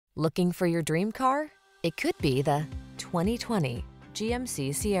Looking for your dream car? It could be the 2020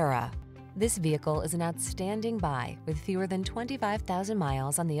 GMC Sierra. This vehicle is an outstanding buy with fewer than 25,000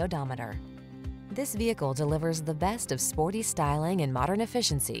 miles on the odometer. This vehicle delivers the best of sporty styling and modern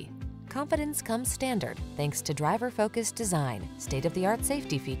efficiency. Confidence comes standard thanks to driver-focused design, state-of-the-art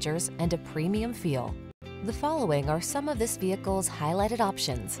safety features, and a premium feel. The following are some of this vehicle's highlighted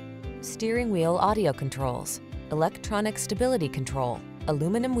options: steering wheel audio controls, electronic stability control,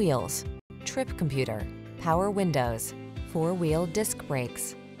 aluminum wheels, trip computer, power windows, four-wheel disc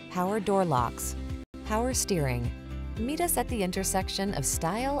brakes, power door locks, power steering. Meet us at the intersection of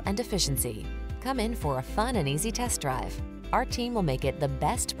style and efficiency. Come in for a fun and easy test drive. Our team will make it the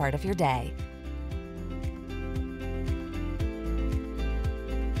best part of your day.